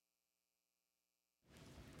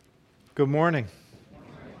Good morning.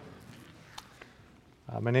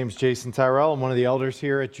 My name is Jason Tyrell. I'm one of the elders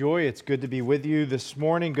here at Joy. It's good to be with you this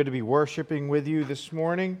morning. Good to be worshiping with you this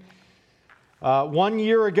morning. 1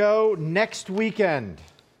 year ago, next weekend,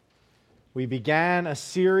 we began a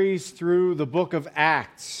series through the book of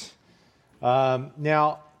Acts.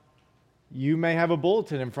 Now, you may have a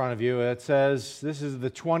bulletin in front of you that says this is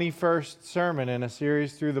the 21st sermon in a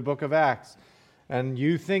series through the book of Acts. And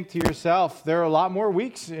you think to yourself, there are a lot more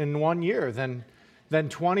weeks in 1 year than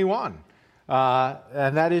 21.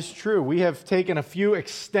 And that is true. We have taken a few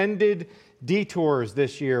extended detours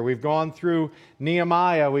this year. We've gone through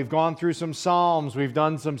Nehemiah. We've gone through some Psalms. We've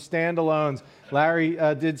done some standalones. Larry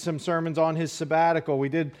did some sermons on his sabbatical. We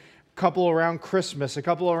did a couple around Christmas, a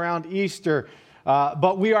couple around Easter.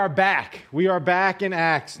 But we are back. We are back in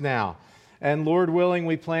Acts now. And Lord willing,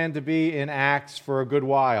 we plan to be in Acts for a good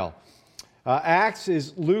while. Acts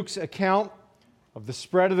is Luke's account of the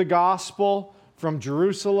spread of the gospel from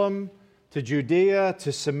Jerusalem to Judea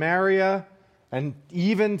to Samaria and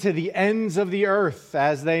even to the ends of the earth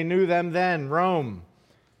as they knew them then, Rome.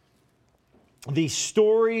 The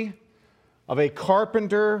story of a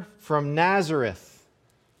carpenter from Nazareth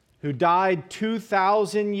who died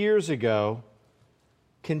 2,000 years ago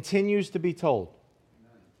continues to be told.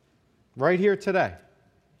 Right here today.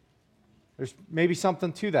 There's maybe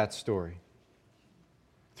something to that story.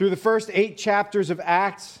 Through the first 8 chapters of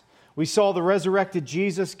Acts, we saw the resurrected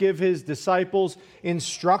Jesus give his disciples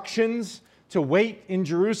instructions to wait in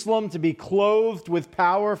Jerusalem to be clothed with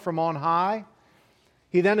power from on high.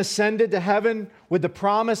 He then ascended to heaven with the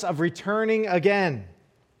promise of returning again.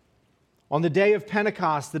 On the day of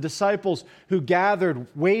Pentecost, the disciples who gathered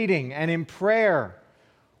waiting and in prayer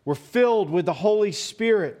were filled with the Holy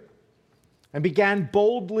Spirit and began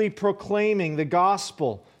boldly proclaiming the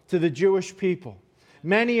gospel to the Jewish people.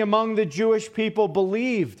 Many among the Jewish people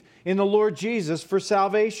believed in the Lord Jesus for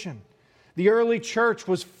salvation. The early church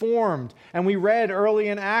was formed, and we read early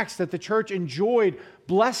in Acts that the church enjoyed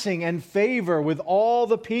blessing and favor with all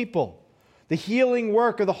the people. The healing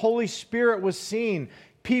work of the Holy Spirit was seen,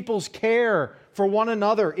 people's care for one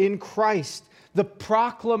another in Christ, the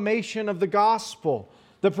proclamation of the gospel,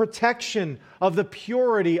 the protection of the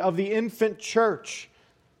purity of the infant church.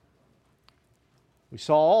 We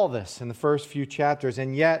saw all this in the first few chapters,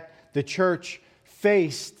 and yet the church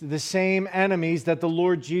faced the same enemies that the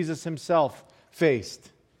Lord Jesus himself faced.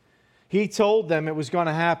 He told them it was going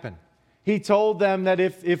to happen. He told them that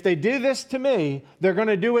if they do this to me, they're going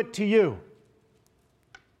to do it to you.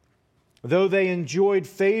 Though they enjoyed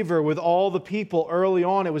favor with all the people early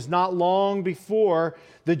on, it was not long before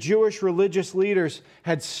the Jewish religious leaders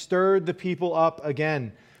had stirred the people up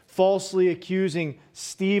again, falsely accusing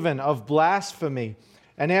Stephen of blasphemy.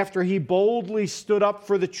 And after he boldly stood up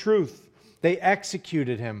for the truth, they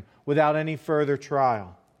executed him without any further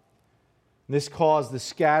trial. This caused the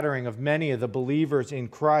scattering of many of the believers in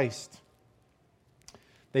Christ.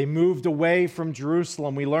 They moved away from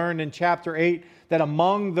Jerusalem. We learned in chapter 8 that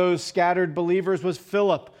among those scattered believers was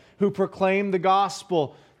Philip, who proclaimed the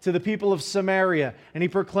gospel to the people of Samaria, and he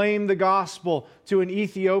proclaimed the gospel to an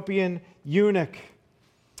Ethiopian eunuch.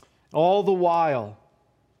 All the while,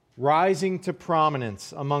 rising to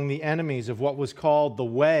prominence among the enemies of what was called the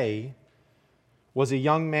Way was a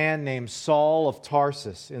young man named Saul of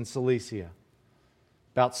Tarsus in Cilicia,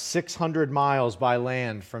 about 600 miles by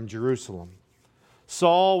land from Jerusalem.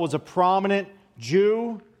 Saul was a prominent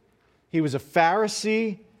Jew, he was a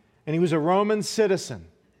Pharisee, and he was a Roman citizen.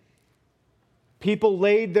 People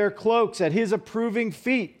laid their cloaks at his approving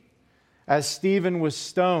feet as Stephen was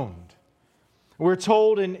stoned. We're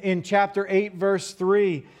told in chapter 8, verse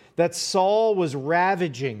 3, that Saul was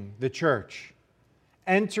ravaging the church,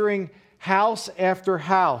 entering house after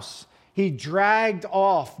house. He dragged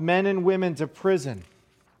off men and women to prison.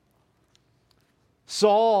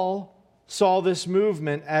 Saul saw this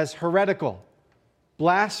movement as heretical,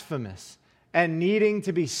 blasphemous, and needing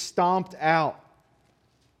to be stomped out.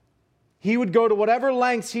 He would go to whatever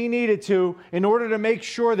lengths he needed to in order to make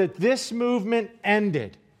sure that this movement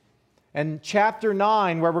ended. And chapter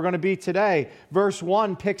 9, where we're going to be today, verse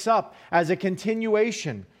 1 picks up as a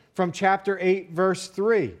continuation from chapter 8, verse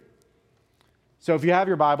 3. So if you have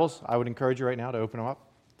your Bibles, I would encourage you right now to open them up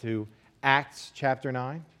to Acts chapter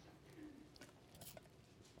 9.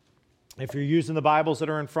 If you're using the Bibles that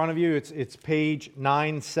are in front of you, it's page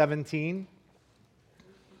 917.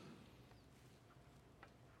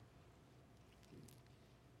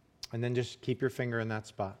 And then just keep your finger in that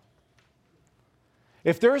spot.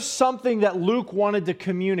 If there's something that Luke wanted to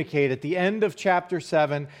communicate at the end of chapter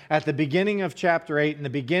 7, at the beginning of chapter 8, and the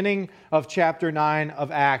beginning of chapter 9 of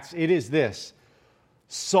Acts, it is this.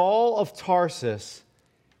 Saul of Tarsus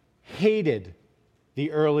hated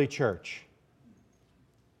the early church,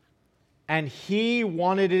 and he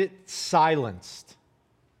wanted it silenced.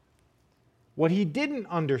 What he didn't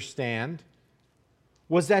understand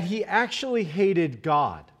was that he actually hated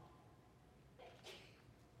God.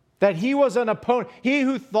 That he was an opponent. He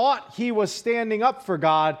who thought he was standing up for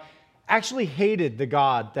God actually hated the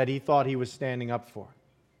God that he thought he was standing up for.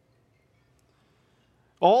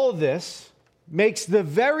 All of this makes the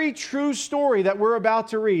very true story that we're about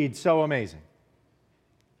to read so amazing.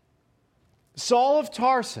 Saul of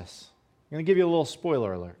Tarsus, I'm going to give you a little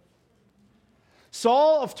spoiler alert.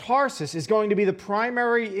 Saul of Tarsus is going to be the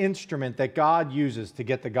primary instrument that God uses to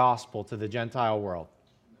get the gospel to the Gentile world.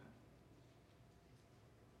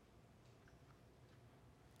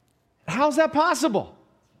 How's that possible?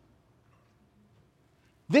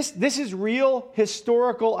 This is real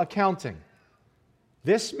historical accounting.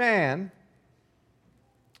 This man,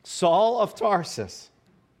 Saul of Tarsus.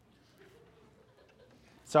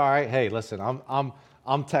 It's all right. Hey, listen,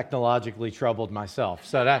 I'm technologically troubled myself,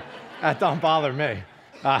 so that don't bother me.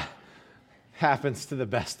 Happens to the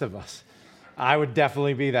best of us. I would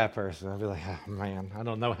definitely be that person. I'd be like, oh, man, I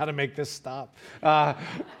don't know how to make this stop.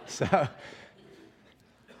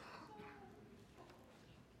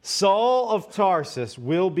 Saul of Tarsus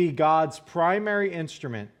will be God's primary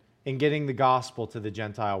instrument in getting the gospel to the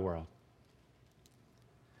Gentile world.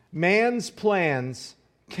 Man's plans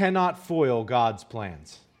cannot foil God's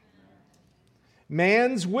plans.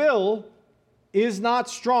 Man's will is not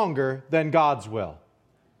stronger than God's will.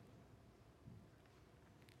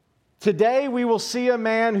 Today we will see a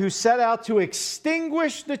man who set out to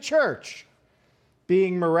extinguish the church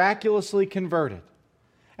being miraculously converted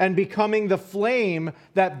and becoming the flame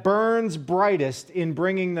that burns brightest in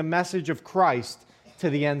bringing the message of Christ to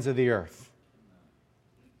the ends of the earth.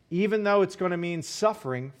 Even though it's going to mean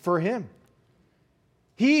suffering for him.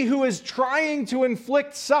 He who is trying to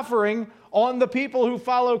inflict suffering on the people who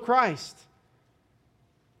follow Christ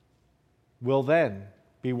will then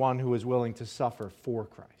be one who is willing to suffer for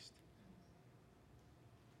Christ.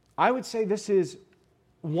 I would say this is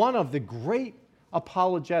one of the great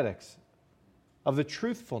apologetics of the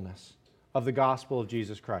truthfulness of the gospel of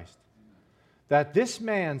Jesus Christ. That this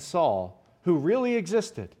man, Saul, who really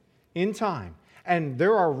existed in time, and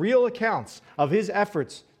there are real accounts of his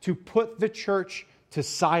efforts to put the church to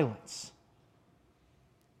silence,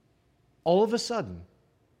 all of a sudden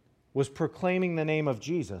was proclaiming the name of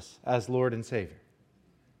Jesus as Lord and Savior.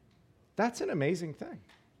 That's an amazing thing.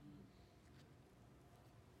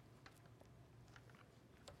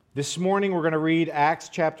 This morning we're going to read Acts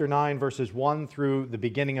chapter 9, verses 1 through the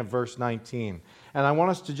beginning of verse 19. And I want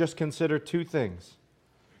us to just consider two things.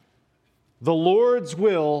 The Lord's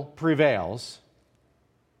will prevails.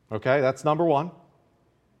 Okay, that's number one.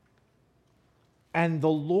 And the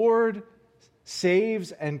Lord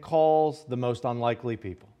saves and calls the most unlikely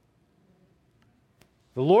people.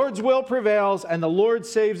 The Lord's will prevails, and the Lord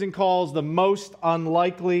saves and calls the most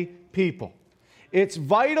unlikely people. It's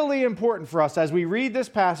vitally important for us as we read this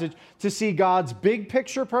passage to see God's big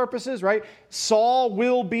picture purposes, right? Saul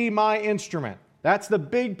will be my instrument. That's the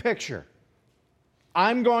big picture.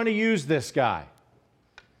 I'm going to use this guy.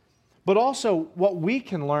 But also what we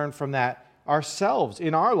can learn from that ourselves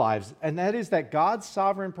in our lives, and that is that God's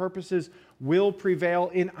sovereign purposes will prevail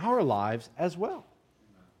in our lives as well.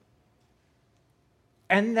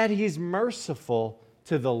 And that He's merciful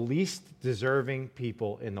to the least deserving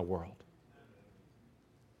people in the world.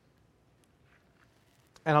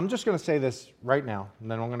 And I'm just going to say this right now, and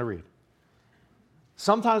then I'm going to read.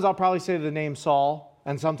 Sometimes I'll probably say the name Saul,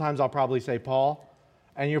 and sometimes I'll probably say Paul.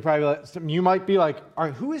 And you might be like, all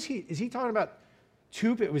right, who is he? Is he talking about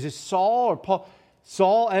two people? Was it Saul or Paul?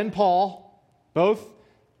 Saul and Paul, both.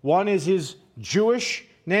 One is his Jewish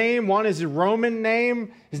name, one is his Roman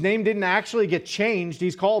name. His name didn't actually get changed.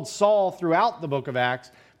 He's called Saul throughout the book of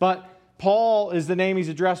Acts. But Paul is the name he's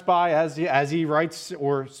addressed by as he writes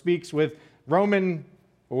or speaks with Roman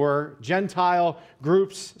or Gentile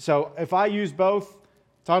groups. So if I use both, I'm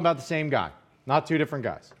talking about the same guy, not two different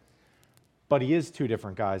guys. But he is two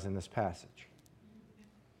different guys in this passage.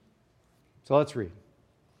 So let's read.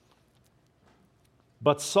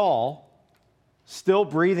 But Saul, still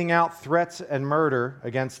breathing out threats and murder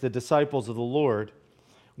against the disciples of the Lord,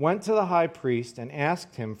 went to the high priest and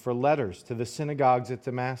asked him for letters to the synagogues at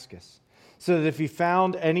Damascus, so that if he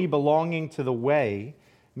found any belonging to the way,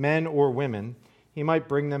 men or women, he might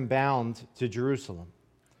bring them bound to Jerusalem.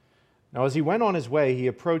 Now as he went on his way, he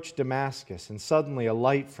approached Damascus, and suddenly a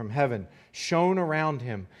light from heaven shone around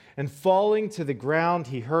him. And falling to the ground,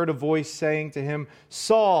 he heard a voice saying to him,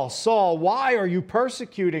 Saul, Saul, why are you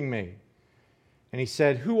persecuting me? And he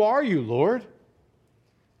said, Who are you, Lord?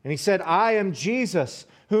 And he said, I am Jesus,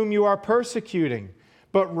 whom you are persecuting.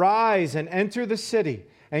 But rise and enter the city,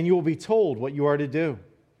 and you will be told what you are to do.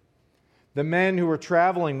 The men who were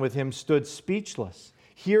traveling with him stood speechless,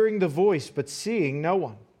 hearing the voice, but seeing no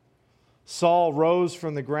one. Saul rose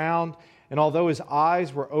from the ground, and although his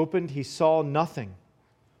eyes were opened, he saw nothing.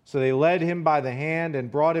 So they led him by the hand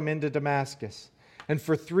and brought him into Damascus. And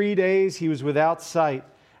for 3 days he was without sight,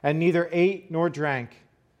 and neither ate nor drank.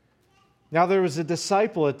 Now there was a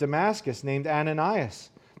disciple at Damascus named Ananias.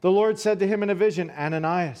 The Lord said to him in a vision,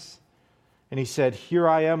 Ananias. And he said, Here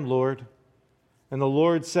I am, Lord. And the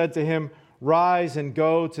Lord said to him, Rise and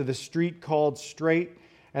go to the street called Straight,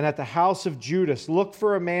 and at the house of Judas look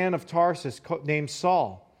for a man of Tarsus named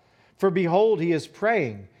Saul. For behold, he is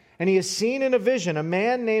praying, and he has seen in a vision a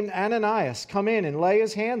man named Ananias come in and lay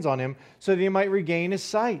his hands on him so that he might regain his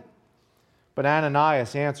sight. But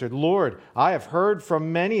Ananias answered, Lord, I have heard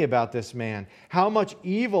from many about this man, how much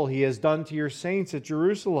evil he has done to your saints at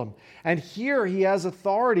Jerusalem. And here he has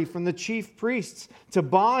authority from the chief priests to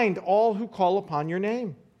bind all who call upon your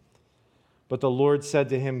name. But the Lord said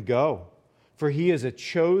to him, Go, for he is a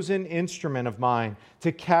chosen instrument of mine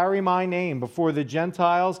to carry my name before the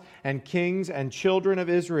Gentiles and kings and children of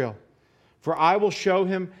Israel. For I will show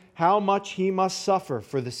him how much he must suffer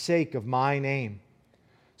for the sake of my name.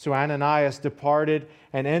 So Ananias departed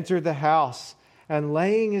and entered the house, and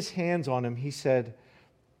laying his hands on him, he said,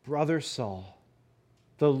 Brother Saul,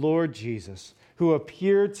 the Lord Jesus, who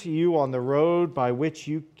appeared to you on the road by which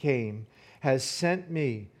you came, has sent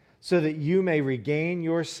me so that you may regain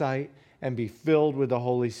your sight and be filled with the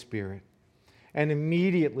Holy Spirit. And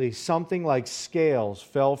immediately something like scales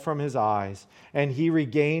fell from his eyes, and he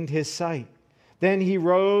regained his sight. Then he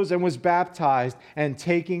rose and was baptized, and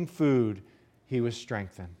taking food, he was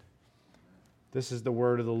strengthened. This is the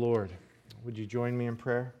word of the Lord. Would you join me in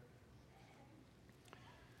prayer?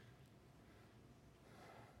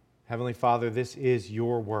 Heavenly Father, this is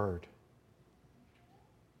your word,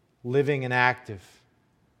 living and active,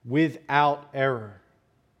 without error.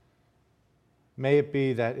 May it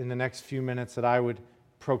be that in the next few minutes that I would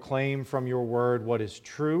proclaim from your word what is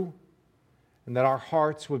true, and that our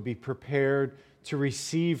hearts would be prepared to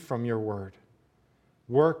receive from your word.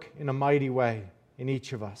 Work in a mighty way in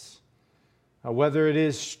each of us. Whether it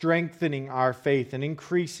is strengthening our faith and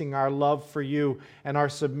increasing our love for you and our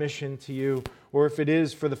submission to you, or if it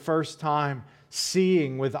is for the first time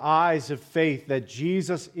seeing with eyes of faith that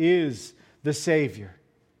Jesus is the Savior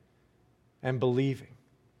and believing.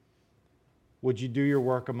 Would you do your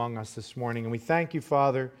work among us this morning? And we thank you,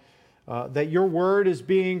 Father, that your word is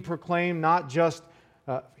being proclaimed not just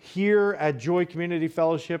here at Joy Community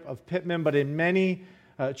Fellowship of Pittman, but in many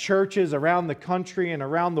churches around the country and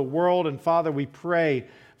around the world. And Father, we pray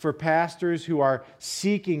for pastors who are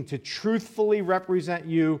seeking to truthfully represent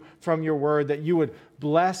you from your word, that you would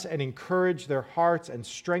bless and encourage their hearts and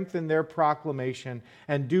strengthen their proclamation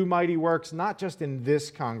and do mighty works, not just in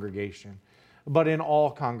this congregation, but in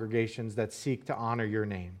all congregations that seek to honor your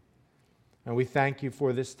name. And we thank you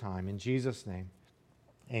for this time. In Jesus' name,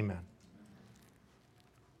 amen.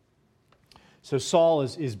 So Saul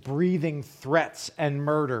is breathing threats and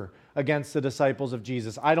murder against the disciples of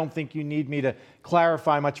Jesus. I don't think you need me to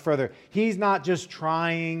clarify much further. He's not just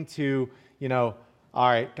trying to, all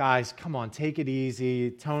right, guys, come on, take it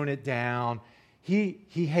easy, tone it down. He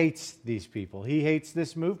hates these people. He hates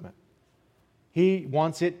this movement. He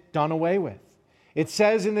wants it done away with. It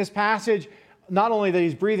says in this passage, not only that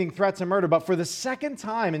he's breathing threats and murder, but for the second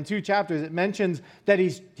time in 2 chapters, it mentions that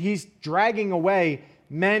he's dragging away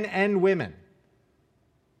men and women.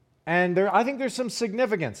 And I think there's some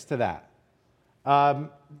significance to that.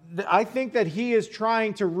 I think that he is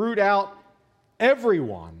trying to root out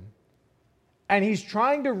everyone, and he's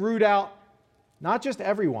trying to root out not just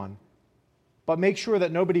everyone, but make sure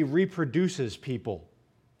that nobody reproduces people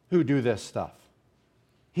who do this stuff.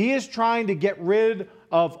 He is trying to get rid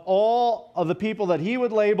of all of the people that he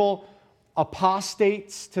would label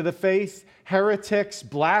apostates to the faith, heretics,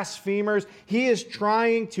 blasphemers. He is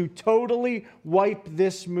trying to totally wipe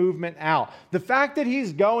this movement out. The fact that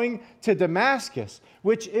he's going to Damascus,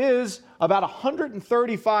 which is about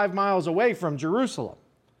 135 miles away from Jerusalem,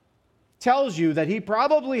 tells you that he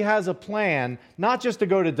probably has a plan not just to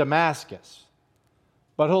go to Damascus,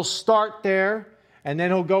 but he'll start there and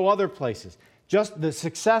then he'll go other places. Just the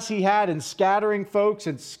success he had in scattering folks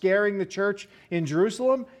and scaring the church in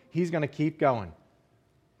Jerusalem, he's going to keep going.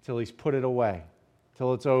 till he's put it away,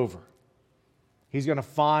 till it's over. He's going to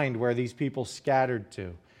find where these people scattered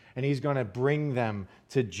to, and he's going to bring them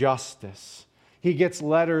to justice. He gets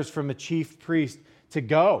letters from the chief priest to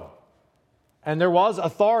go. And there was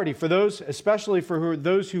authority for those, especially for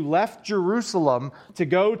those who left Jerusalem to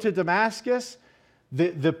go to Damascus.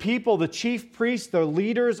 The people, the chief priests, the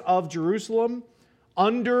leaders of Jerusalem,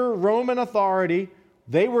 under Roman authority,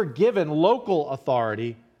 they were given local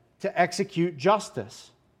authority to execute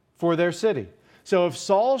justice for their city. So if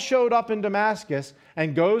Saul showed up in Damascus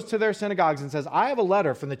and goes to their synagogues and says, I have a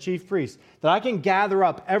letter from the chief priest that I can gather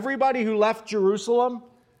up everybody who left Jerusalem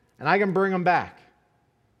and I can bring them back,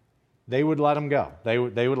 they would let him go. They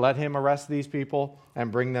would let him arrest these people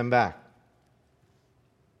and bring them back.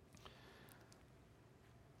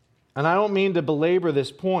 And I don't mean to belabor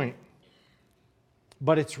this point,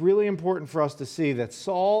 but it's really important for us to see that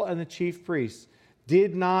Saul and the chief priests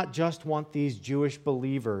did not just want these Jewish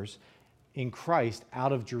believers in Christ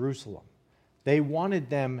out of Jerusalem. They wanted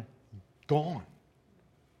them gone.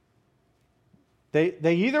 They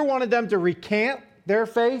either wanted them to recant their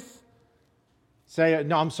faith, say,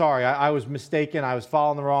 no, I'm sorry, I was mistaken, I was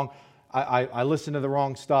following the wrong, I listened to the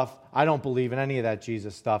wrong stuff, I don't believe in any of that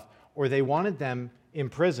Jesus stuff, or they wanted them in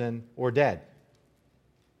prison or dead.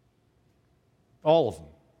 All of them.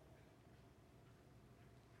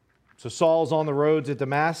 So Saul's on the road to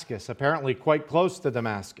Damascus, apparently quite close to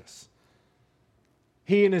Damascus.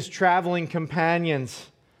 He and his traveling companions,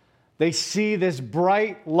 they see this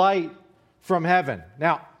bright light from heaven.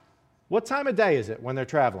 Now, what time of day is it when they're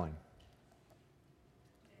traveling?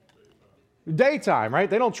 Daytime, right?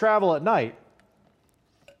 They don't travel at night.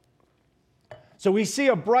 So we see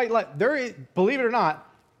a bright light. Believe it or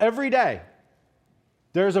not, every day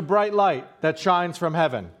there's a bright light that shines from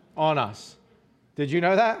heaven on us. Did you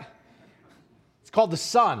know that? It's called the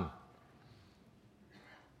sun.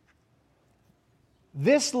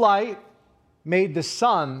 This light made the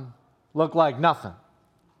sun look like nothing.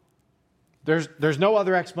 There's no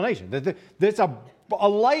other explanation. There's a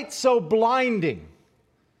light so blinding,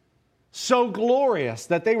 so glorious,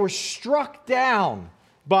 that they were struck down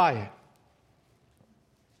by it.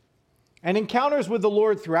 And encounters with the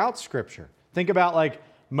Lord throughout Scripture. Think about like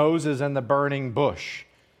Moses and the burning bush,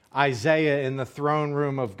 Isaiah in the throne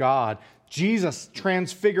room of God, Jesus'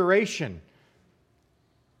 transfiguration.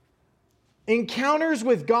 Encounters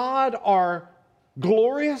with God are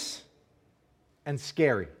glorious and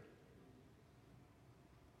scary.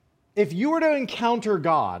 If you were to encounter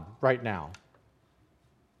God right now,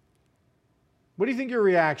 what do you think your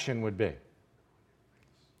reaction would be?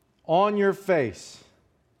 On your face.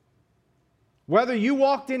 Whether you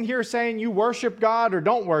walked in here saying you worship God or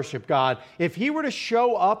don't worship God, if He were to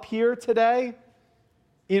show up here today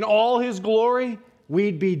in all His glory,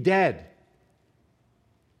 we'd be dead.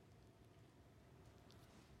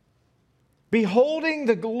 Beholding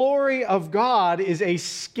the glory of God is a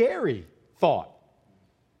scary thought.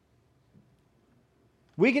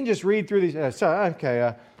 We can just read through these.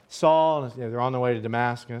 Saul, they're on the way to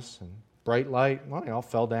Damascus, and bright light. Well, they all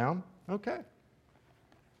fell down. Okay.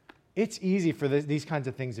 It's easy for these kinds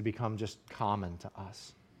of things to become just common to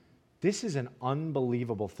us. This is an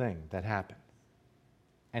unbelievable thing that happened.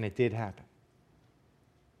 And it did happen.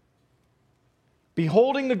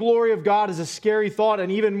 Beholding the glory of God is a scary thought,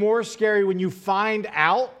 and even more scary when you find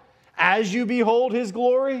out, as you behold His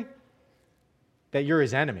glory, that you're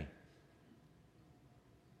His enemy.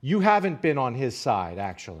 You haven't been on His side,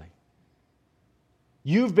 actually.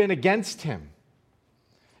 You've been against Him.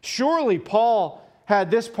 Surely Paul had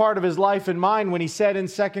this part of his life in mind when he said in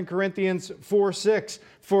 2 Corinthians 4:6,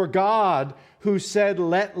 "For God, who said,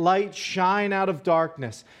 'Let light shine out of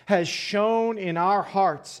darkness,' has shone in our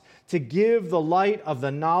hearts to give the light of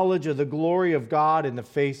the knowledge of the glory of God in the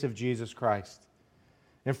face of Jesus Christ."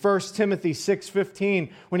 In 1 Timothy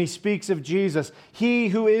 6:15, when he speaks of Jesus, "He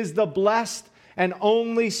who is the blessed and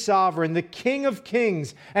only sovereign, the King of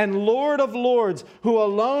kings and Lord of lords, who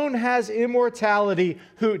alone has immortality,"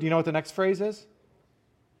 who, do you know what the next phrase is?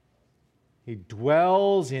 He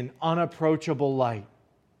dwells in unapproachable light,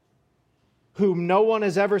 whom no one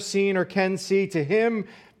has ever seen or can see. To Him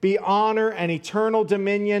be honor and eternal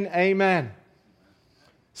dominion. Amen.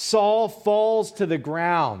 Saul falls to the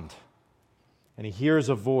ground and he hears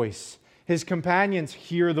a voice. His companions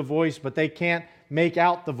hear the voice, but they can't make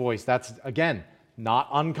out the voice. That's, again, not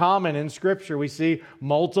uncommon in Scripture. We see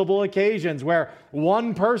multiple occasions where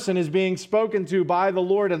one person is being spoken to by the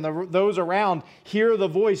Lord and those around hear the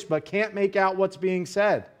voice but can't make out what's being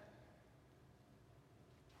said.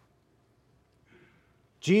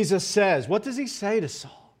 Jesus says, what does He say to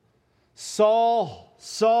Saul? "Saul,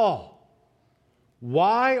 Saul,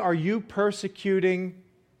 why are you persecuting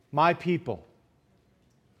my people?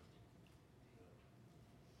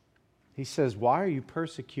 He says, why are you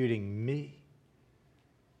persecuting me?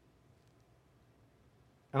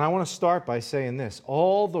 And I want to start by saying this.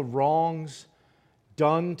 All the wrongs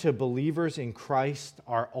done to believers in Christ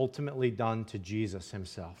are ultimately done to Jesus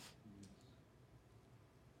himself.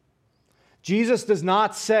 Jesus does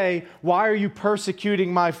not say, why are you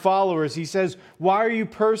persecuting my followers? He says, why are you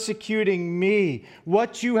persecuting me?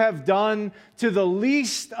 What you have done to the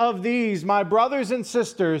least of these, my brothers and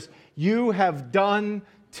sisters, you have done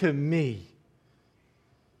to me.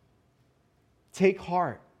 Take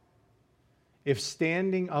heart. If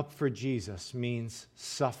standing up for Jesus means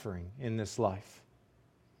suffering in this life,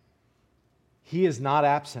 he is not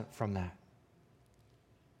absent from that.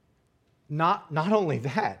 Not only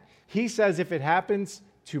that, he says if it happens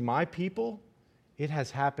to my people, it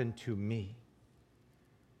has happened to me.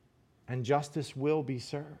 And justice will be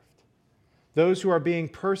served. Those who are being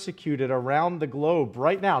persecuted around the globe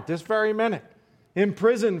right now, at this very minute,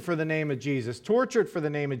 imprisoned for the name of Jesus, tortured for the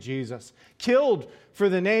name of Jesus, killed for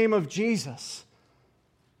the name of Jesus.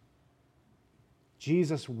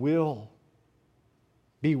 Jesus will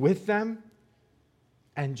be with them,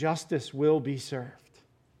 and justice will be served,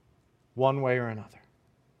 one way or another.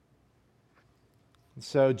 And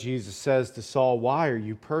so Jesus says to Saul, why are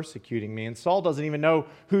you persecuting me? And Saul doesn't even know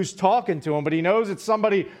who's talking to him, but he knows it's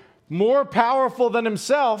somebody more powerful than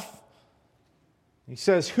himself. He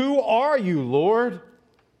says, who are you, Lord?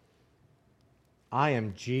 I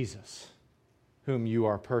am Jesus, whom you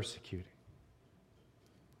are persecuting.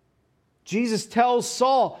 Jesus tells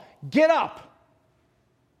Saul, get up,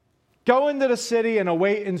 go into the city and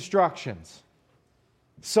await instructions.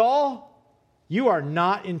 Saul, you are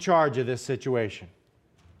not in charge of this situation,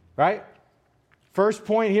 right? First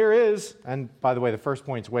point here is, and by the way, the first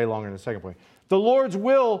point's way longer than the second point. The Lord's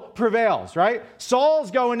will prevails, right? Saul's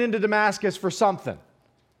going into Damascus for something.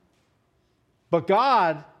 But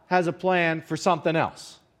God has a plan for something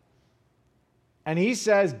else. And he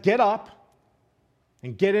says, get up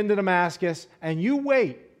and get into Damascus, and you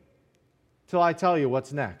wait till I tell you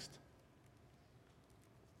what's next.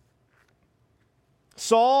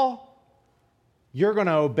 Saul, you're going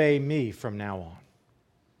to obey me from now on.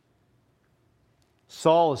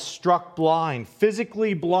 Saul is struck blind,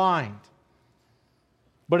 physically blind.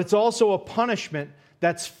 But it's also a punishment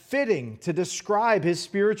that's fitting to describe his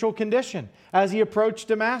spiritual condition as he approached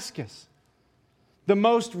Damascus. The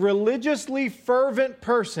most religiously fervent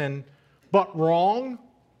person, but wrong,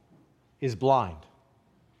 is blind.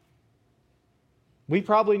 We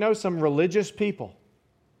probably know some religious people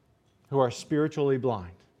who are spiritually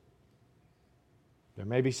blind. There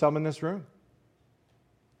may be some in this room.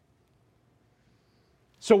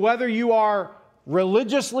 So whether you are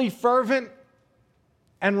religiously fervent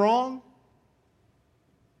and wrong,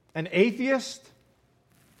 an atheist,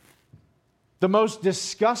 the most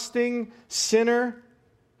disgusting sinner,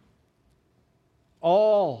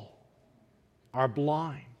 all are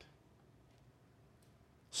blind.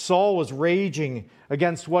 Saul was raging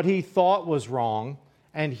against what he thought was wrong,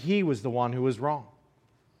 and he was the one who was wrong.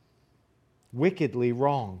 Wickedly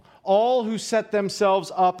wrong. All who set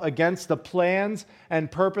themselves up against the plans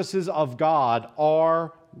and purposes of God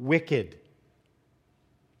are wicked.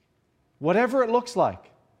 Whatever it looks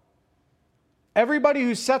like. Everybody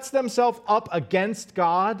who sets themselves up against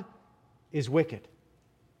God is wicked.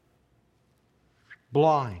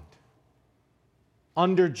 Blind.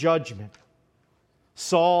 Under judgment.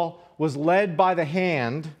 Saul was led by the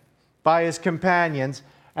hand by his companions,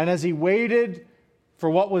 and as he waited for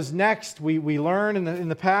what was next, we learn in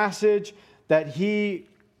the passage that he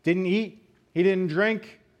didn't eat, he didn't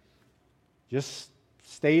drink, just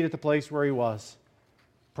stayed at the place where he was.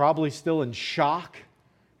 Probably still in shock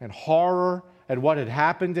and horror at what had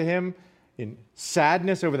happened to him, in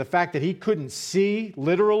sadness over the fact that he couldn't see,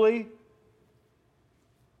 literally.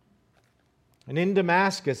 And in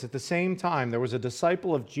Damascus, at the same time, there was a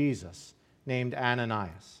disciple of Jesus named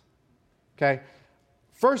Ananias. Okay?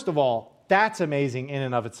 First of all, that's amazing in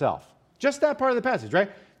and of itself. Just that part of the passage, right?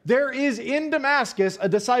 There is in Damascus a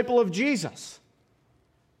disciple of Jesus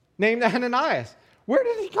named Ananias. Where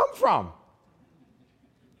did he come from?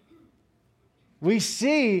 We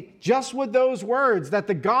see just with those words that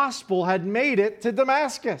the gospel had made it to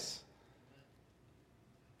Damascus.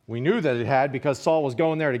 We knew that it had because Saul was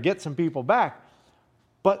going there to get some people back.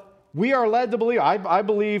 But we are led to believe, I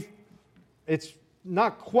believe it's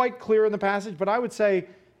not quite clear in the passage, but I would say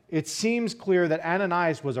it seems clear that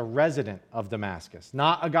Ananias was a resident of Damascus,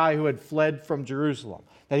 not a guy who had fled from Jerusalem,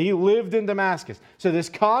 that he lived in Damascus. So this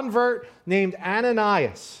convert named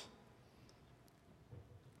Ananias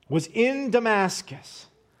was in Damascus.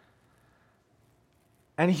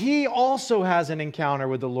 And he also has an encounter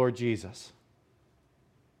with the Lord Jesus.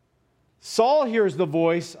 Saul hears the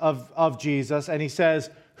voice of Jesus and he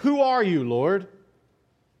says, "Who are you, Lord?"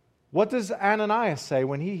 What does Ananias say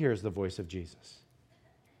when he hears the voice of Jesus?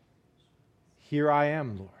 "Here I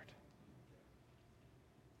am, Lord."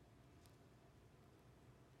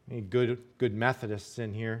 Any good Methodists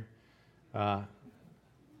in here?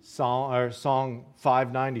 Song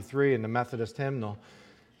 593 in the Methodist hymnal.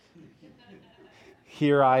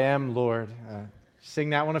 "Here I am, Lord."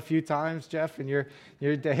 Sing that one a few times, Jeff, in your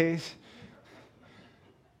days.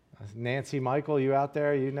 Nancy, Michael, you out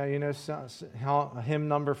there? You know hymn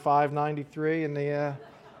number 593 in the.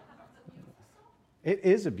 It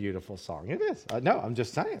is a beautiful song. It is. No, I'm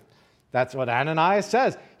just saying. That's what Ananias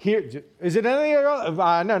says. Here, is it any?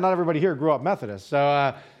 I know not everybody here grew up Methodist.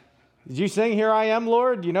 So, did you sing "Here I Am,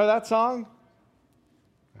 Lord"? You know that song?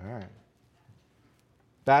 All right.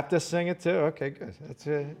 Baptists sing it too. Okay, good. That's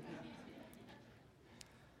it.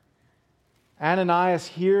 Ananias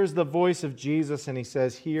hears the voice of Jesus and he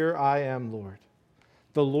says, "Here I am, Lord."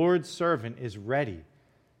 The Lord's servant is ready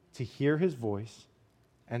to hear his voice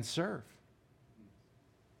and serve.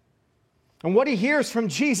 And what he hears from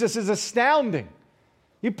Jesus is astounding.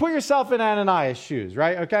 You put yourself in Ananias' shoes,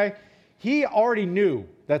 right? Okay? He already knew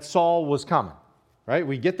that Saul was coming, right?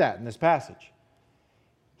 We get that in this passage.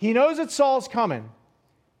 He knows that Saul's coming.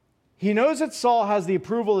 He knows that Saul has the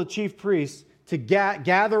approval of the chief priests to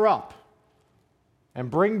gather up and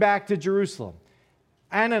bring back to Jerusalem.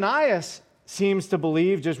 Ananias seems to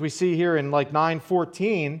believe, just we see here in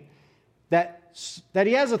 9:14, that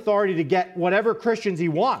he has authority to get whatever Christians he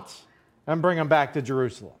wants and bring them back to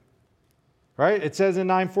Jerusalem. Right? It says in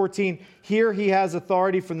 9:14, "Here he has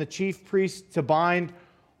authority from the chief priests to bind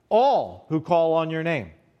all who call on your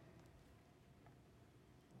name."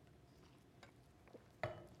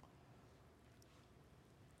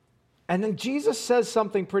 And then Jesus says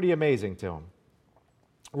something pretty amazing to him.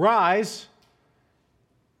 "Rise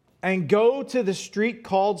and go to the street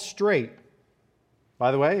called Straight."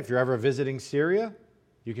 By the way, if you're ever visiting Syria,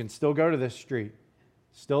 you can still go to this street.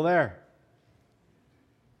 Still there.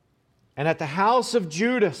 "And at the house of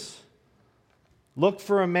Judas, look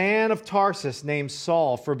for a man of Tarsus named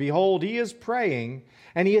Saul, for behold, he is praying,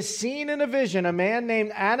 and he has seen in a vision a man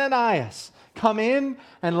named Ananias come in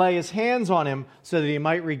and lay his hands on him so that he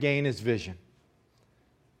might regain his vision."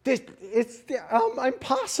 It's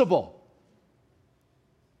impossible.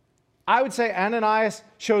 I would say Ananias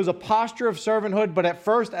shows a posture of servanthood, but at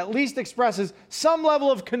first at least expresses some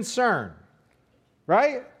level of concern.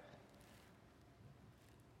 Right?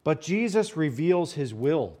 But Jesus reveals his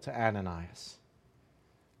will to Ananias.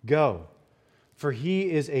 "Go, for he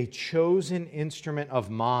is a chosen instrument of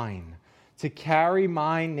mine to carry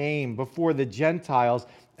my name before the Gentiles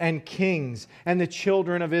and kings and the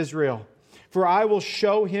children of Israel. For I will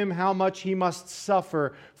show him how much he must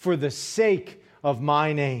suffer for the sake of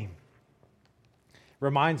my name."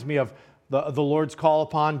 Reminds me of the Lord's call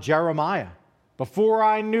upon Jeremiah. "Before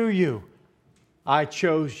I knew you, I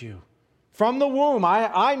chose you." From the womb,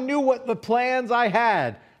 I knew what the plans I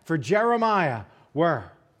had for Jeremiah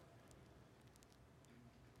were.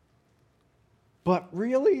 But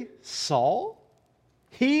really, Saul?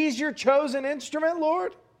 He's your chosen instrument,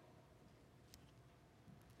 Lord?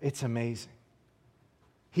 It's amazing.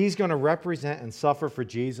 He's going to represent and suffer for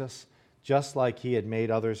Jesus just like he had made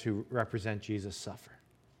others who represent Jesus suffer.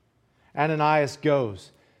 Ananias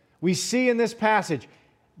goes. We see in this passage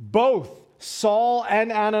both Saul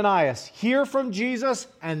and Ananias hear from Jesus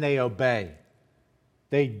and they obey.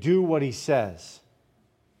 They do what he says.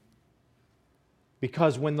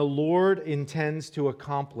 Because when the Lord intends to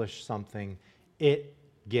accomplish something, it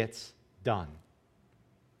gets done.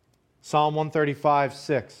 Psalm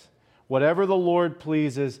 135:6. "Whatever the Lord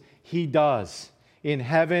pleases, he does, in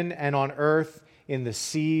heaven and on earth, in the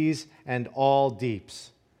seas and all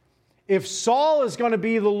deeps." If Saul is going to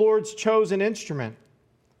be the Lord's chosen instrument,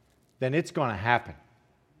 then it's going to happen.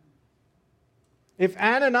 If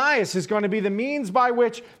Ananias is going to be the means by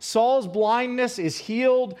which Saul's blindness is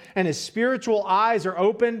healed and his spiritual eyes are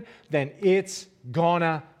opened, then it's going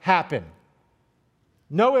to happen.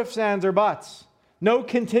 No ifs, ands, or buts. No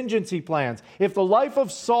contingency plans. If the life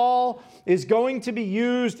of Saul is going to be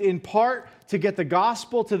used in part to get the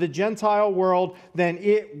gospel to the Gentile world, then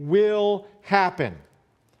it will happen.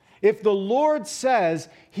 If the Lord says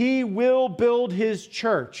he will build his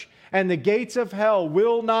church and the gates of hell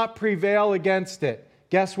will not prevail against it,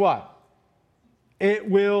 guess what? It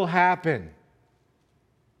will happen.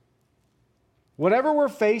 Whatever we're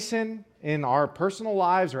facing in our personal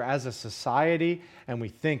lives or as a society, and we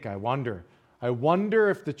think, I wonder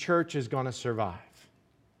if the church is going to survive.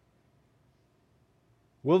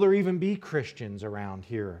 Will there even be Christians around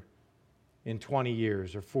here in 20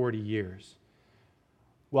 years or 40 years?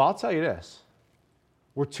 Well, I'll tell you this.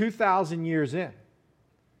 We're 2,000 years in,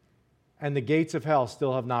 and the gates of hell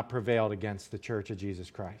still have not prevailed against the church of Jesus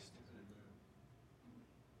Christ.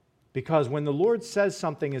 Because when the Lord says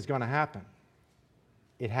something is going to happen,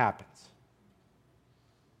 it happens.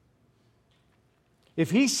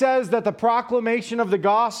 If He says that the proclamation of the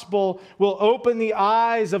gospel will open the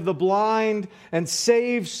eyes of the blind and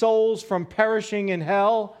save souls from perishing in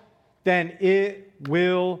hell, then it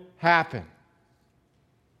will happen.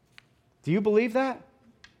 Do you believe that?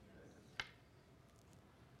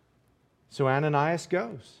 So Ananias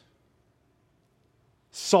goes.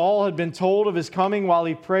 Saul had been told of his coming while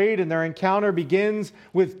he prayed, and their encounter begins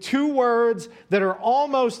with 2 words that are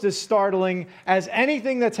almost as startling as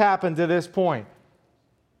anything that's happened to this point.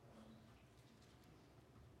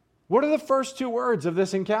 What are the first 2 words of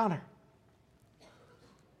this encounter?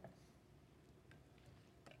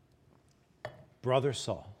 Brother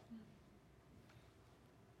Saul.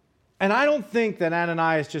 And I don't think that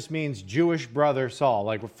Ananias just means Jewish brother Saul,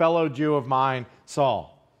 like a fellow Jew of mine,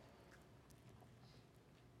 Saul.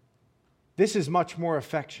 This is much more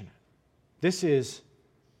affectionate. This is,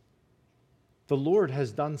 the Lord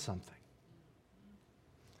has done something.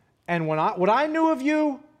 And what I knew of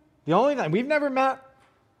you, the only thing, we've never met,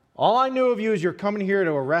 all I knew of you is you're coming here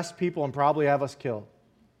to arrest people and probably have us killed.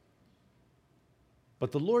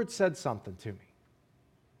 But the Lord said something to me.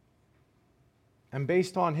 And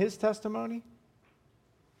based on His testimony,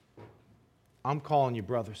 I'm calling you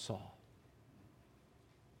Brother Saul.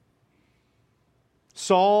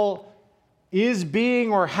 Saul is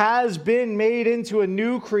being or has been made into a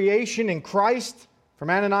new creation in Christ, from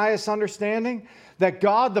Ananias' understanding, that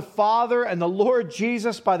God the Father and the Lord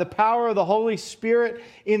Jesus, by the power of the Holy Spirit,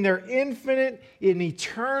 in their infinite, in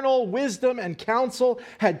eternal wisdom and counsel,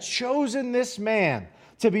 had chosen this man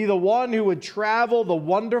to be the one who would travel the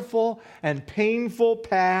wonderful and painful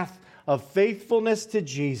path of faithfulness to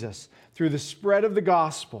Jesus through the spread of the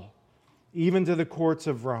gospel, even to the courts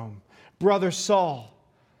of Rome. Brother Saul,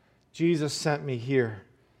 Jesus sent me here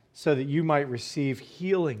so that you might receive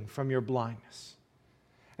healing from your blindness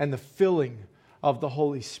and the filling of the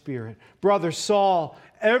Holy Spirit. Brother Saul,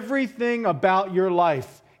 everything about your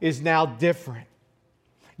life is now different.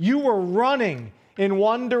 You were running in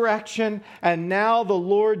one direction, and now the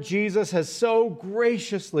Lord Jesus has so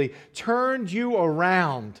graciously turned you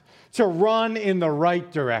around to run in the right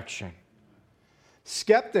direction.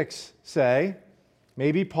 Skeptics say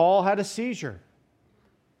maybe Paul had a seizure,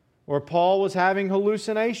 or Paul was having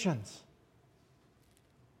hallucinations,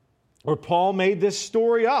 or Paul made this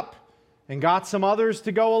story up and got some others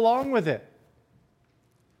to go along with it.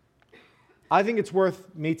 I think it's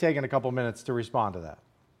worth me taking a couple minutes to respond to that.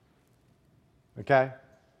 Okay?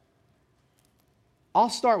 I'll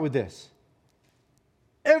start with this.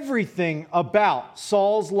 Everything about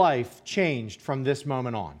Saul's life changed from this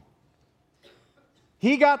moment on.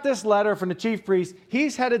 He got this letter from the chief priest.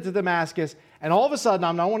 He's headed to Damascus. And all of a sudden,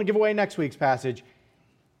 I don't want to give away next week's passage,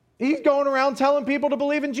 he's going around telling people to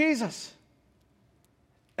believe in Jesus.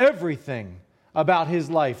 Everything about his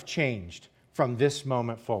life changed from this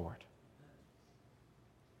moment forward.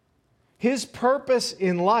 His purpose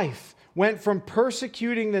in life went from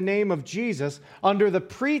persecuting the name of Jesus under the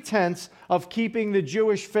pretense of keeping the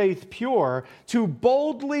Jewish faith pure to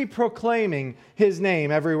boldly proclaiming His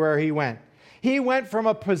name everywhere he went. He went from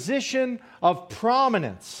a position of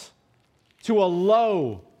prominence to a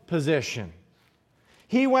low position.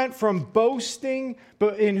 He went from boasting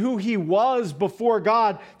in who he was before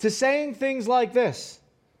God to saying things like this: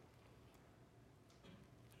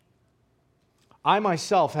 I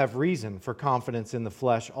myself have reason for confidence in the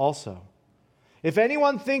flesh also. If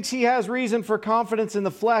anyone thinks he has reason for confidence in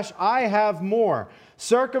the flesh, I have more.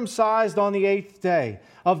 Circumcised on the 8th day,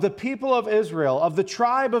 of the people of Israel, of the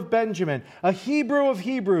tribe of Benjamin, a Hebrew of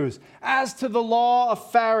Hebrews, as to the law, a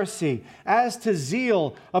Pharisee, as to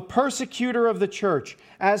zeal, a persecutor of the church,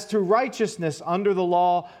 as to righteousness under the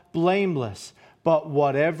law, blameless. But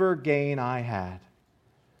whatever gain I had,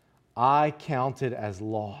 I counted as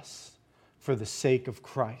loss for the sake of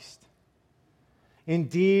Christ.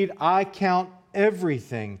 Indeed, I count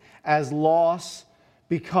everything as loss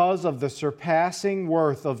because of the surpassing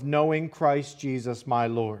worth of knowing Christ Jesus my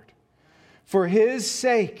Lord. For His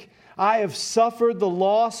sake, I have suffered the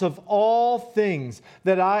loss of all things,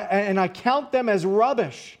 and I count them as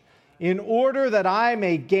rubbish, in order that I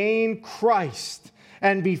may gain Christ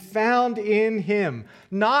and be found in him,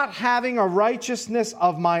 not having a righteousness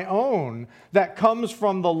of my own that comes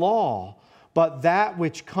from the law, but that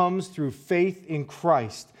which comes through faith in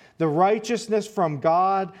Christ, the righteousness from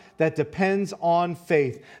God that depends on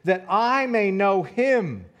faith, that I may know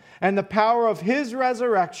him and the power of his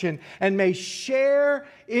resurrection, and may share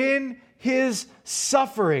in his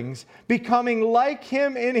sufferings, becoming like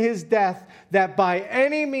him in his death, that by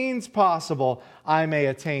any means possible I may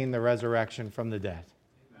attain the resurrection from the dead.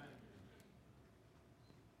 Amen.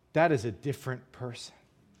 That is a different person.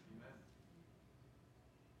 Amen.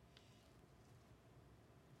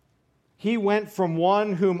 He went from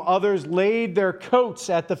one whom others laid their coats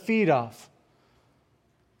at the feet of,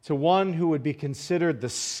 to one who would be considered the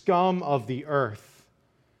scum of the earth,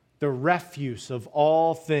 the refuse of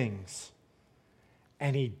all things.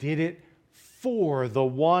 And he did it for the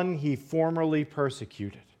one he formerly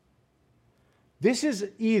persecuted. This is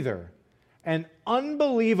either an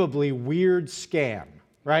unbelievably weird scam,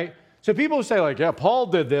 right? So people say like, yeah, Paul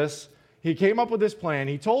did this. He came up with this plan.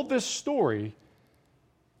 He told this story.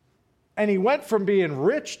 And he went from being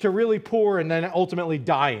rich to really poor and then ultimately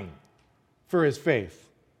dying for his faith.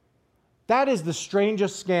 That is the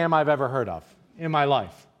strangest scam I've ever heard of in my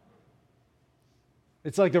life.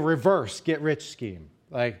 It's like the reverse get-rich scheme.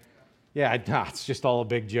 Like, yeah, it's just all a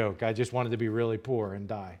big joke. I just wanted to be really poor and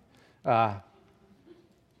die.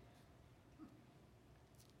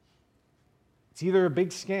 It's either a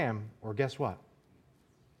big scam or guess what?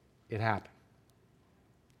 It happened.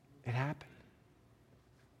 It happened.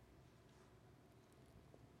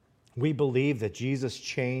 We believe that Jesus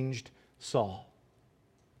changed Saul,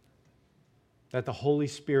 that the Holy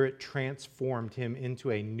Spirit transformed him into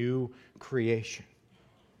a new creation.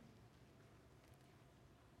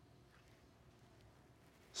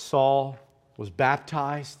 Saul was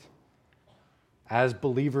baptized as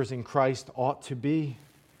believers in Christ ought to be,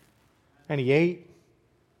 and he ate,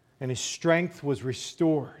 and his strength was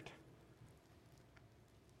restored.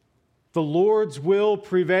 The Lord's will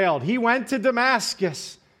prevailed. He went to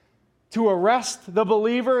Damascus to arrest the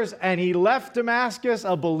believers, and he left Damascus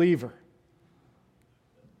a believer.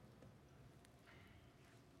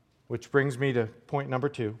 Which brings me to point number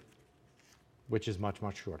 2, which is much,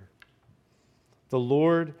 much shorter. The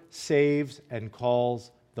Lord saves and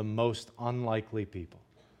calls the most unlikely people.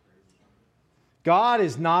 God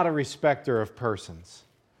is not a respecter of persons.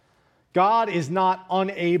 God is not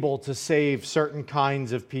unable to save certain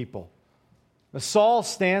kinds of people. Saul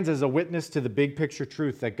stands as a witness to the big picture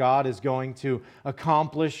truth that God is going to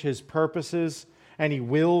accomplish his purposes, and he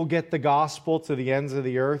will get the gospel to the ends of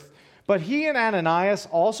the earth. But he and Ananias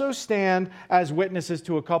also stand as witnesses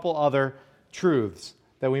to a couple other truths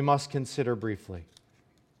that we must consider briefly.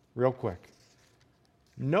 Real quick.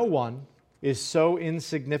 No one is so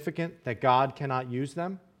insignificant that God cannot use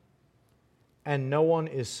them, and no one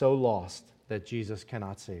is so lost that Jesus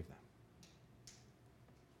cannot save them.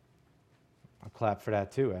 I'll clap for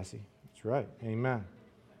that too, Essie. That's right. Amen.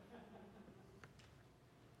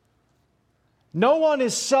 No one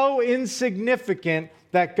is so insignificant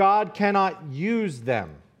that God cannot use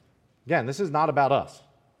them. Again, this is not about us.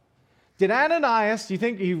 Did Ananias, do you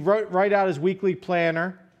think he write out his weekly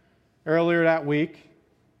planner earlier that week,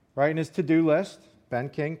 writing his to-do list? Ben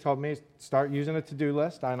King told me to start using a to-do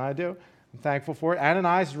list, and I do. I'm thankful for it.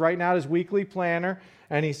 Ananias is writing out his weekly planner,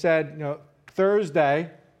 and he said,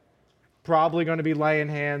 Thursday, probably going to be laying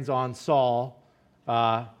hands on Saul.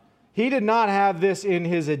 He did not have this in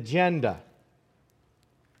his agenda.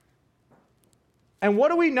 And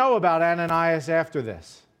what do we know about Ananias after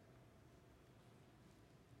this?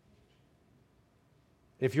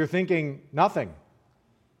 If you're thinking nothing,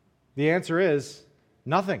 the answer is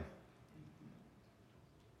nothing.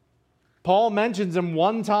 Paul mentions him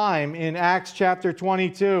one time in Acts chapter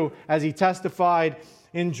 22 as he testified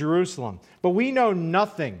in Jerusalem. But we know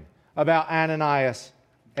nothing about Ananias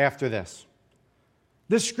after this.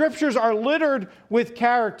 The scriptures are littered with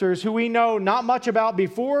characters who we know not much about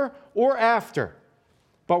before or after,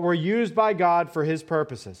 but were used by God for his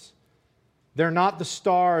purposes. They're not the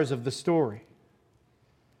stars of the story.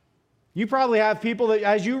 You probably have people that,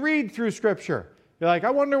 as you read through Scripture, you're like, I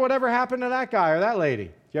wonder whatever happened to that guy or that lady.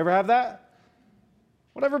 Do you ever have that?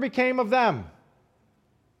 Whatever became of them?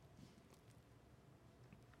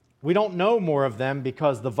 We don't know more of them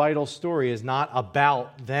because the vital story is not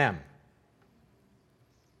about them.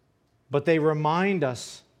 But they remind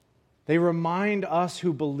us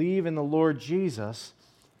who believe in the Lord Jesus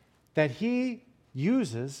that he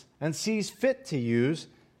uses and sees fit to use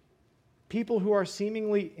people who are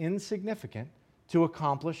seemingly insignificant to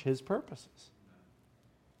accomplish his purposes.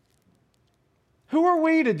 Who are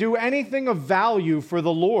we to do anything of value for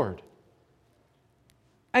the Lord?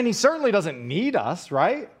 And He certainly doesn't need us,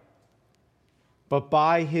 right? But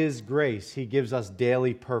by His grace, He gives us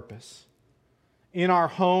daily purpose. In our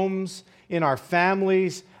homes, in our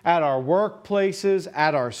families, at our workplaces,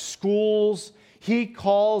 at our schools, He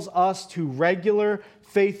calls us to regular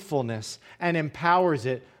faithfulness and empowers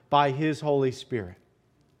it by His Holy Spirit.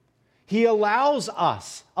 He allows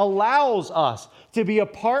us to be a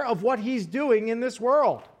part of what He's doing in this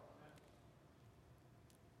world.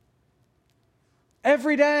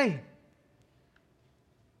 Every day.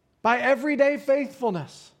 By everyday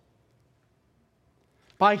faithfulness.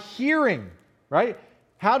 By hearing, right?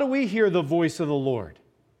 How do we hear the voice of the Lord?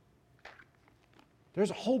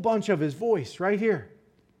 There's a whole bunch of His voice right here.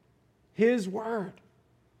 His Word.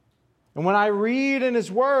 And when I read in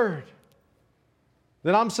His Word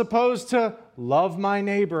that I'm supposed to love my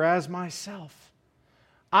neighbor as myself,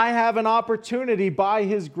 I have an opportunity by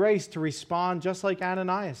His grace to respond just like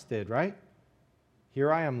Ananias did, right?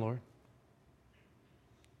 Here I am, Lord.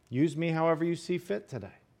 Use me however you see fit today.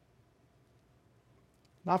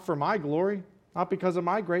 Not for my glory, not because of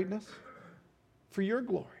my greatness, for your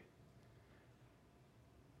glory.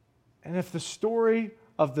 And if the story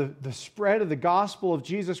of the spread of the gospel of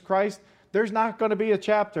Jesus Christ, there's not going to be a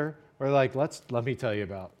chapter where like, let me tell you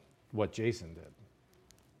about what Jason did.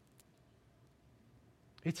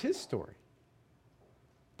 It's his story.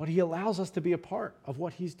 But he allows us to be a part of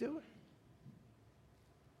what he's doing.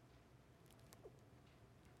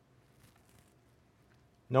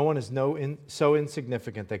 No one is so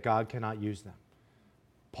insignificant that God cannot use them.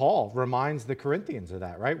 Paul reminds the Corinthians of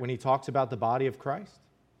that, right? When he talks about the body of Christ.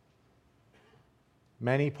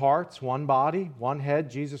 Many parts, one body, one head,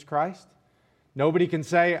 Jesus Christ. Nobody can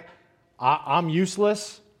say, I'm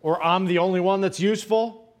useless or I'm the only one that's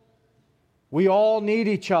useful. We all need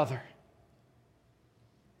each other.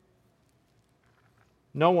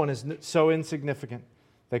 No one is so insignificant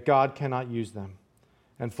that God cannot use them.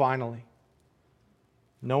 And finally,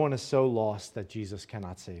 no one is so lost that Jesus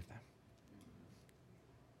cannot save them.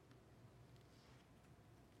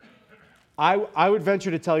 I would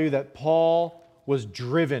venture to tell you that Paul was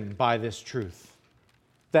driven by this truth.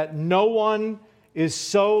 That no one is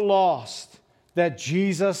so lost that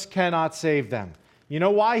Jesus cannot save them. You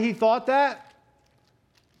know why he thought that?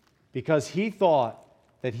 Because he thought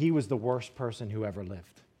that he was the worst person who ever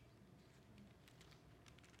lived.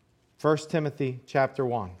 1 Timothy chapter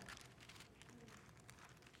 1,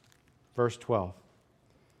 verse 12.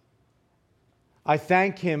 I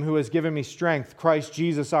thank Him who has given me strength, Christ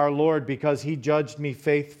Jesus our Lord, because He judged me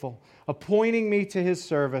faithful, appointing me to His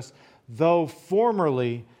service, though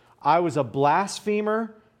formerly I was a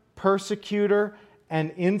blasphemer, persecutor,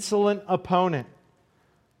 and insolent opponent.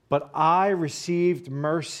 But I received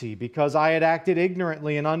mercy because I had acted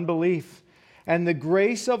ignorantly in unbelief. And the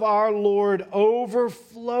grace of our Lord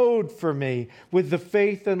overflowed for me with the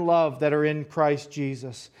faith and love that are in Christ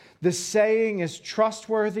Jesus. The saying is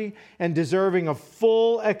trustworthy and deserving of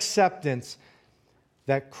full acceptance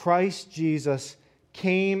that Christ Jesus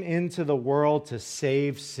came into the world to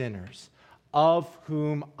save sinners, of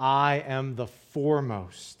whom I am the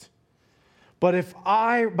foremost. But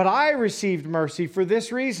I received mercy for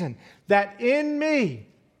this reason, that in me,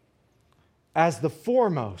 as the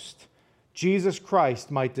foremost, Jesus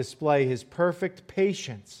Christ might display His perfect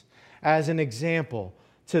patience as an example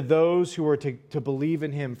to those who are to believe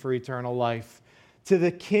in Him for eternal life. To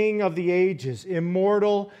the King of the ages,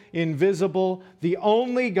 immortal, invisible, the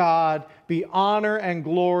only God, be honor and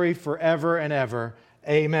glory forever and ever.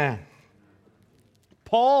 Amen.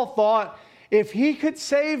 Paul thought, if he could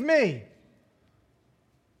save me,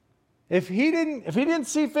 if he didn't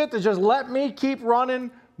see fit to just let me keep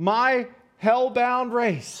running my hell-bound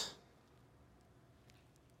race,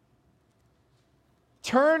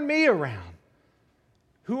 turn me around,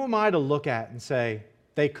 who am I to look at and say,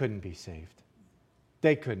 they couldn't be saved?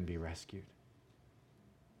 They couldn't be rescued.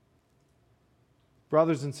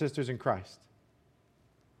 Brothers and sisters in Christ,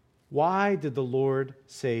 why did the Lord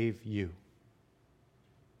save you?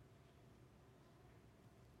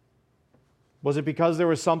 Was it because there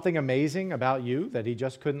was something amazing about you that He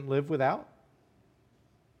just couldn't live without?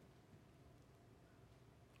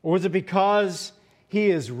 Or was it because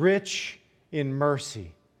He is rich in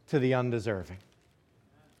mercy to the undeserving?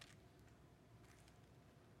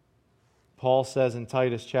 Paul says in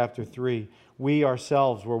Titus chapter 3, we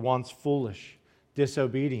ourselves were once foolish,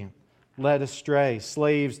 disobedient, led astray,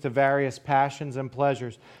 slaves to various passions and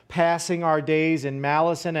pleasures, passing our days in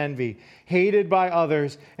malice and envy, hated by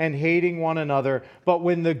others and hating one another. But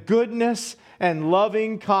when the goodness and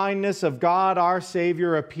loving kindness of God our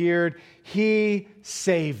Savior appeared, He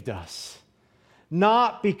saved us.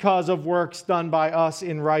 Not because of works done by us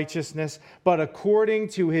in righteousness, but according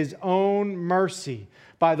to His own mercy,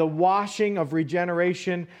 by the washing of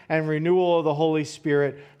regeneration and renewal of the Holy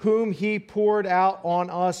Spirit, whom He poured out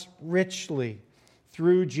on us richly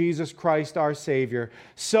through Jesus Christ our Savior,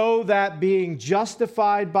 so that being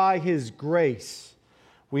justified by His grace,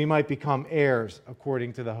 we might become heirs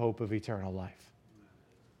according to the hope of eternal life.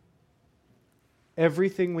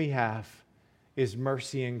 Everything we have is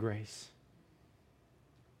mercy and grace.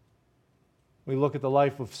 We look at the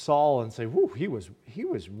life of Saul and say, whew, he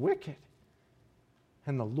was wicked.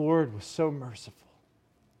 And the Lord was so merciful.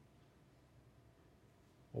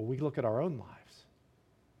 Well, we look at our own lives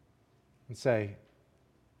and say,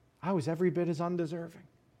 I was every bit as undeserving.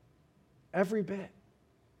 Every bit.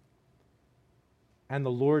 And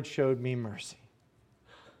the Lord showed me mercy.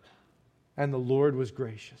 And the Lord was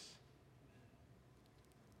gracious.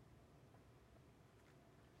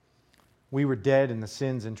 We were dead in the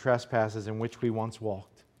sins and trespasses in which we once walked.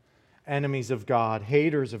 Enemies of God,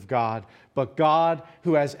 haters of God, but God,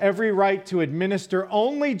 who has every right to administer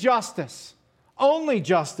only justice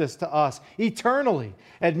to us, eternally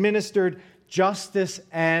administered justice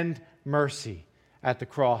and mercy at the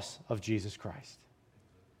cross of Jesus Christ.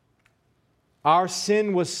 Our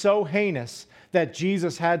sin was so heinous that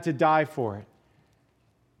Jesus had to die for it.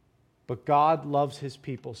 But God loves His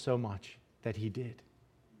people so much that He did.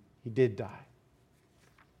 He did die.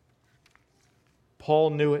 Paul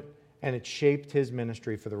knew it, and it shaped his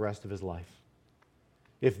ministry for the rest of his life.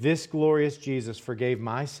 If this glorious Jesus forgave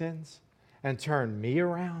my sins and turned me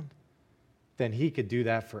around, then He could do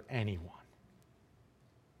that for anyone.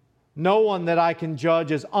 No one that I can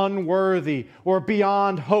judge as unworthy or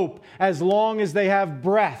beyond hope as long as they have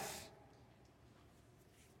breath.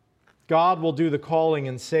 God will do the calling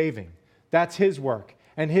and saving. That's His work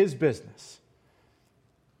and His business.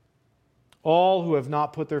 All who have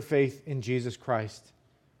not put their faith in Jesus Christ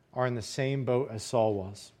are in the same boat as Saul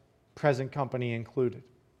was, present company included.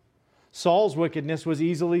 Saul's wickedness was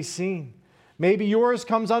easily seen. Maybe yours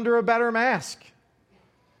comes under a better mask.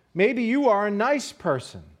 Maybe you are a nice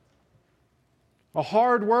person, a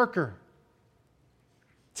hard worker,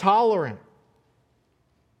 tolerant.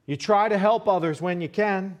 You try to help others when you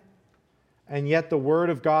can, and yet the Word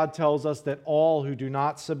of God tells us that all who do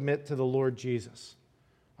not submit to the Lord Jesus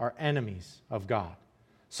are enemies of God.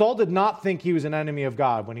 Saul did not think he was an enemy of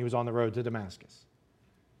God when he was on the road to Damascus.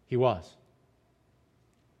 He was.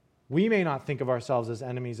 We may not think of ourselves as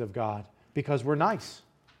enemies of God because we're nice.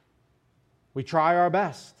 We try our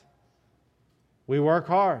best. We work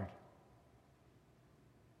hard.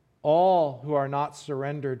 All who are not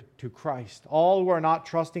surrendered to Christ, all who are not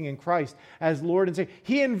trusting in Christ as Lord and Savior,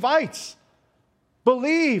 He invites.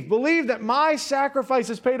 Believe that my sacrifice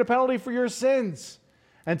has paid a penalty for your sins.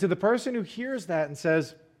 And to the person who hears that and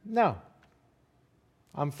says, no,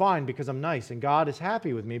 I'm fine because I'm nice, and God is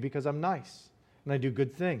happy with me because I'm nice, and I do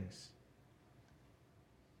good things.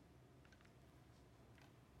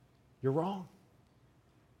 You're wrong.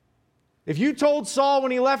 If you told Saul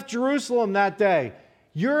when he left Jerusalem that day,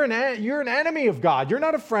 you're an enemy of God, you're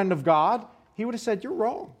not a friend of God, he would have said, you're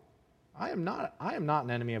wrong. I am not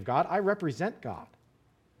an enemy of God. I represent God.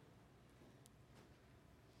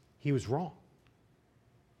 He was wrong.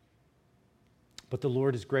 But the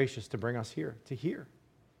Lord is gracious to bring us here, to hear.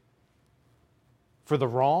 For the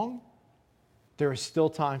wrong, there is still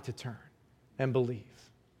time to turn and believe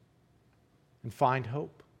and find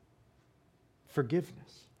hope,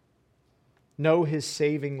 forgiveness, know His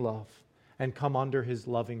saving love, and come under His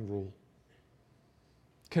loving rule.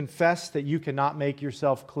 Confess that you cannot make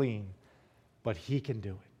yourself clean, but He can do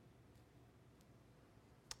it.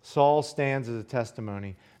 Saul stands as a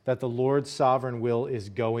testimony that the Lord's sovereign will is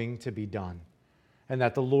going to be done, and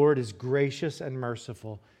that the Lord is gracious and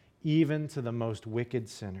merciful even to the most wicked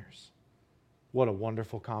sinners. What a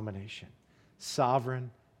wonderful combination. Sovereign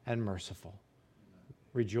and merciful.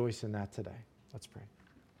 Rejoice in that today. Let's pray.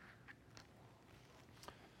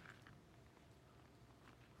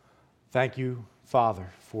 Thank you,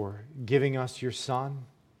 Father, for giving us your Son,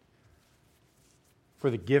 for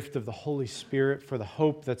the gift of the Holy Spirit, for the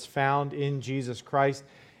hope that's found in Jesus Christ,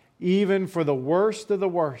 even for the worst of the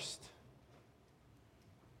worst.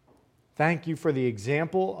 Thank you for the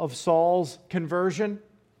example of Saul's conversion.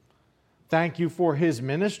 Thank you for his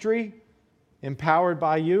ministry, empowered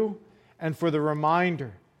by you, and for the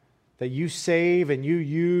reminder that you save and you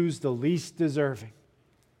use the least deserving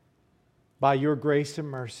by your grace and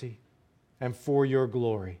mercy and for your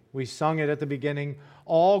glory. We sung it at the beginning.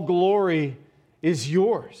 All glory is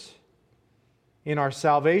yours in our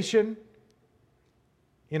salvation,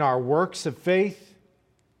 in our works of faith,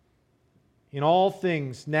 in all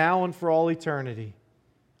things, now and for all eternity.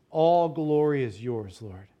 All glory is yours,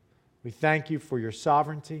 Lord. We thank you for your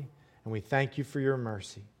sovereignty, and we thank you for your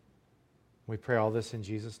mercy. We pray all this in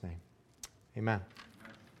Jesus' name. Amen.